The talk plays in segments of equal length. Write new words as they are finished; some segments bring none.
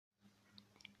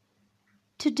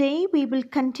Today we will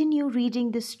continue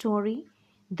reading the story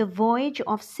The Voyage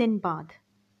of Sinbad.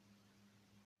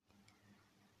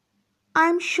 I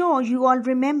am sure you all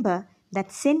remember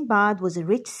that Sinbad was a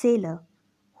rich sailor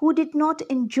who did not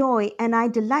enjoy an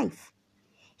idle life.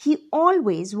 He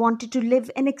always wanted to live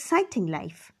an exciting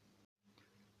life.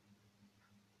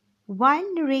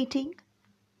 While narrating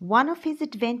one of his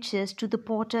adventures to the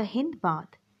porter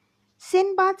Hindbad,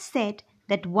 Sinbad said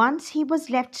that once he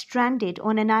was left stranded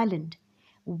on an island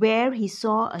where he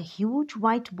saw a huge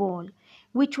white ball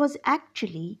which was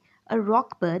actually a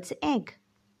rockbird's egg.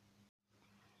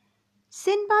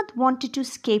 Sinbad wanted to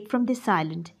escape from this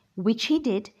island, which he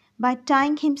did by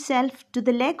tying himself to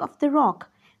the leg of the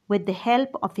rock with the help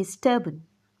of his turban.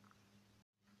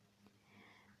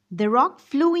 The rock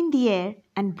flew in the air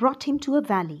and brought him to a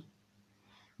valley.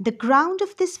 The ground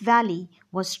of this valley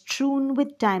was strewn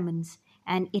with diamonds,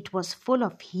 and it was full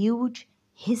of huge,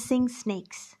 hissing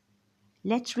snakes.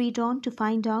 Let's read on to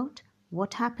find out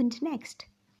what happened next.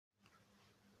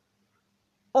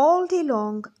 All day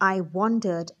long I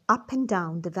wandered up and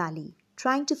down the valley,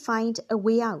 trying to find a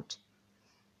way out,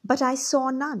 but I saw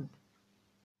none.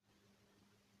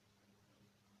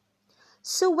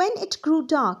 So when it grew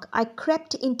dark, I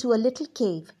crept into a little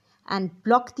cave and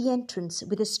blocked the entrance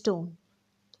with a stone.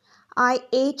 I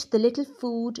ate the little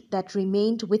food that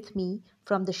remained with me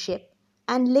from the ship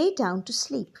and lay down to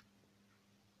sleep.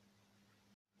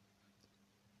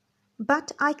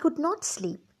 But I could not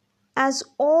sleep, as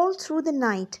all through the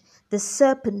night the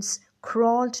serpents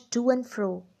crawled to and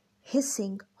fro,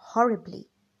 hissing horribly.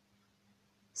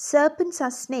 Serpents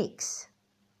are snakes.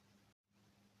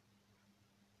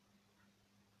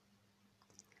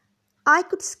 I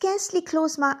could scarcely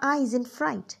close my eyes in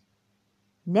fright.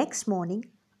 Next morning,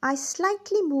 I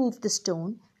slightly moved the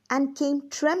stone and came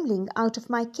trembling out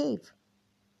of my cave.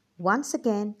 Once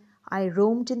again, I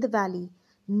roamed in the valley,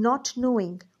 not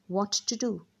knowing what to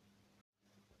do.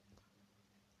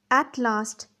 At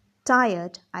last,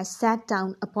 tired, I sat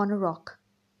down upon a rock.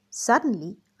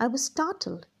 Suddenly, I was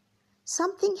startled.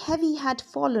 Something heavy had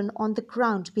fallen on the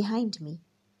ground behind me.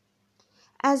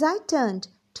 As I turned,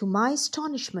 to my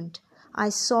astonishment, I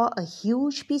saw a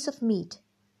huge piece of meat.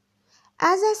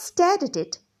 As I stared at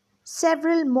it,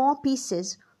 several more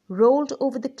pieces rolled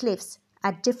over the cliffs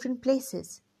at different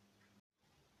places.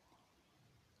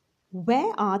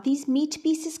 Where are these meat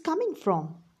pieces coming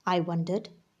from? I wondered.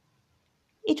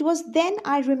 It was then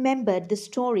I remembered the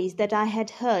stories that I had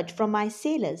heard from my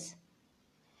sailors.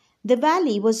 The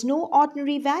valley was no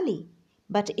ordinary valley,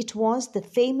 but it was the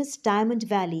famous Diamond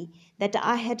Valley that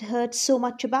I had heard so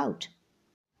much about.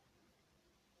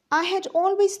 I had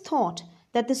always thought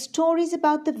that the stories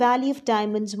about the Valley of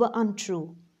Diamonds were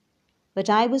untrue, but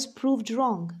I was proved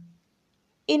wrong.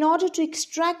 In order to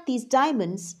extract these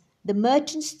diamonds, the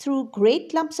merchants threw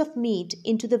great lumps of meat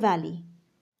into the valley.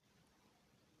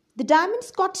 The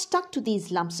diamonds got stuck to these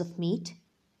lumps of meat.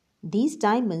 These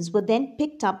diamonds were then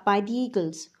picked up by the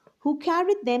eagles, who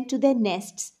carried them to their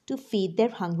nests to feed their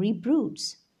hungry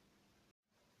broods.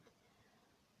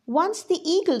 Once the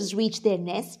eagles reached their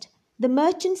nest, the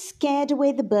merchants scared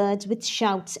away the birds with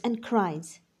shouts and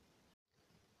cries.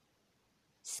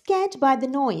 Scared by the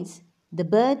noise, the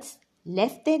birds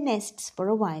left their nests for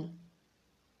a while,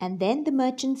 and then the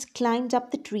merchants climbed up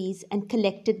the trees and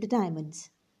collected the diamonds.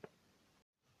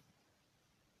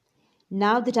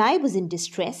 Now that I was in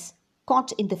distress,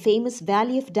 caught in the famous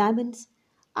Valley of Diamonds,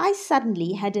 I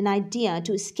suddenly had an idea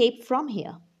to escape from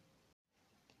here.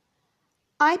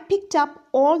 I picked up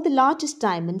all the largest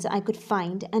diamonds I could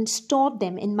find and stored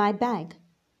them in my bag.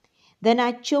 Then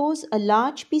I chose a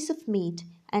large piece of meat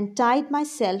and tied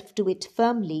myself to it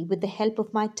firmly with the help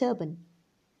of my turban.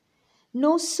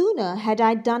 No sooner had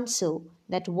I done so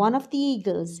that one of the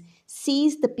eagles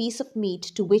seized the piece of meat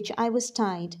to which I was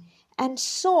tied and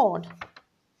soared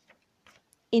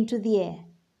into the air.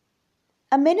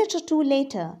 A minute or two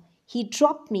later, he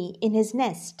dropped me in his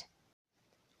nest.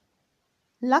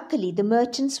 Luckily, the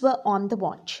merchants were on the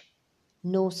watch.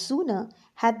 No sooner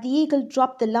had the eagle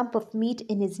dropped the lump of meat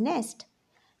in his nest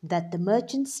that the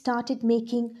merchants started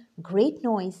making great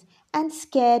noise and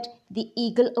scared the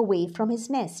eagle away from his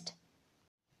nest.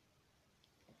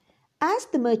 As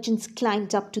the merchants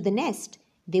climbed up to the nest,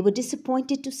 they were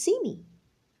disappointed to see me.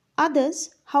 Others,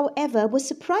 however, were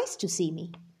surprised to see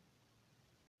me.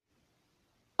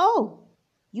 "Oh,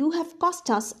 you have cost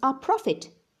us our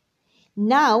profit.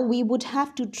 Now we would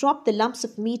have to drop the lumps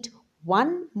of meat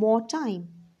one more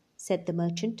time," said the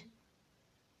merchant.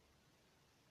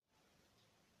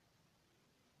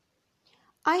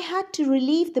 I had to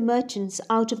relieve the merchants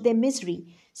out of their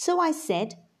misery, so I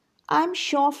said, "I'm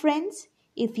sure, friends,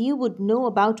 If you would know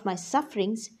about my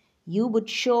sufferings, you would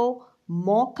show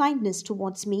more kindness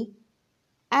towards me.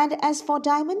 And as for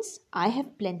diamonds, I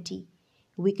have plenty.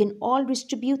 We can all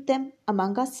distribute them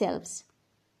among ourselves."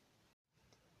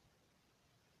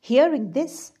 Hearing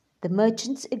this, the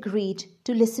merchants agreed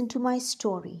to listen to my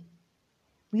story.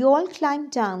 We all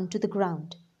climbed down to the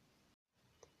ground.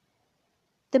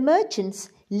 The merchants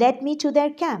led me to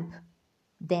their camp.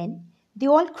 Then they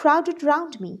all crowded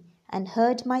round me and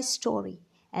heard my story,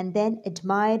 and then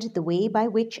admired the way by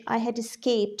which I had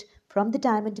escaped from the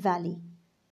Diamond Valley.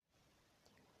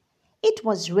 "It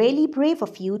was really brave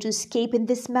of you to escape in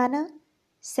this manner,"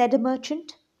 said a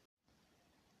merchant.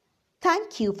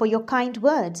 "Thank you for your kind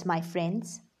words, my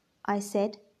friends," I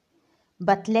said.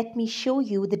 "But let me show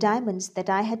you the diamonds that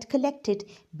I had collected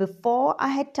before I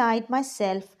had tied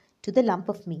myself to the lump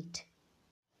of meat."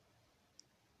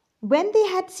 When they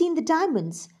had seen the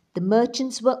diamonds, the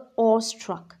merchants were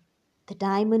awestruck. The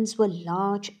diamonds were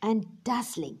large and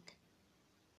dazzling.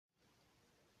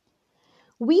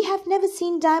 "We have never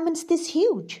seen diamonds this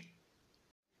huge."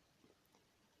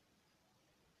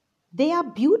 "They are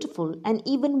beautiful, and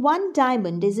even one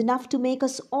diamond is enough to make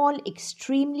us all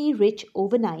extremely rich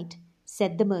overnight,"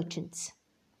 said the merchants.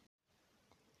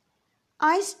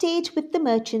 I stayed with the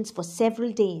merchants for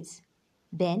several days.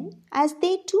 Then, as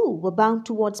they too were bound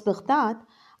towards Baghdad,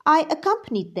 I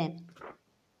accompanied them.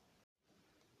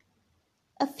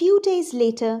 A few days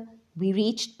later, we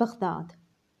reached Baghdad.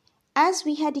 As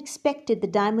we had expected, the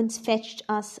diamonds fetched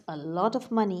us a lot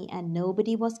of money and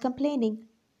nobody was complaining.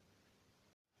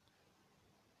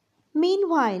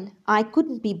 Meanwhile, I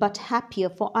couldn't be but happier,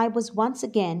 for I was once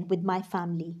again with my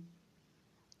family.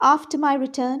 After my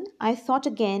return, I thought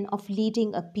again of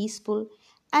leading a peaceful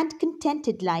and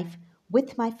contented life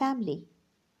with my family.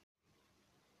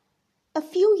 A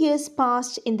few years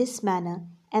passed in this manner,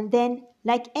 and then,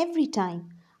 like every time,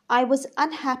 I was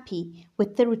unhappy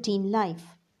with the routine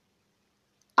life.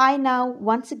 I now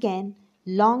once again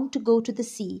longed to go to the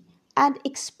sea and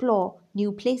explore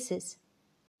new places.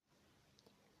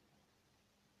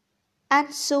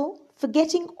 And so,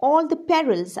 forgetting all the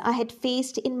perils I had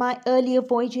faced in my earlier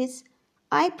voyages,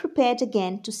 I prepared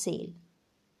again to sail.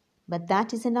 But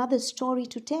that is another story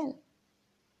to tell.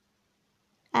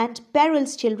 And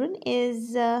perils, children,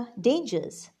 is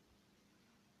dangers.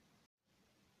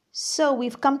 So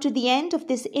we've come to the end of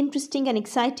this interesting and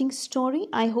exciting story.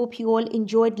 I hope you all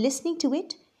enjoyed listening to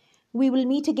it. We will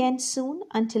meet again soon.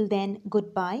 Until then,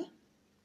 goodbye.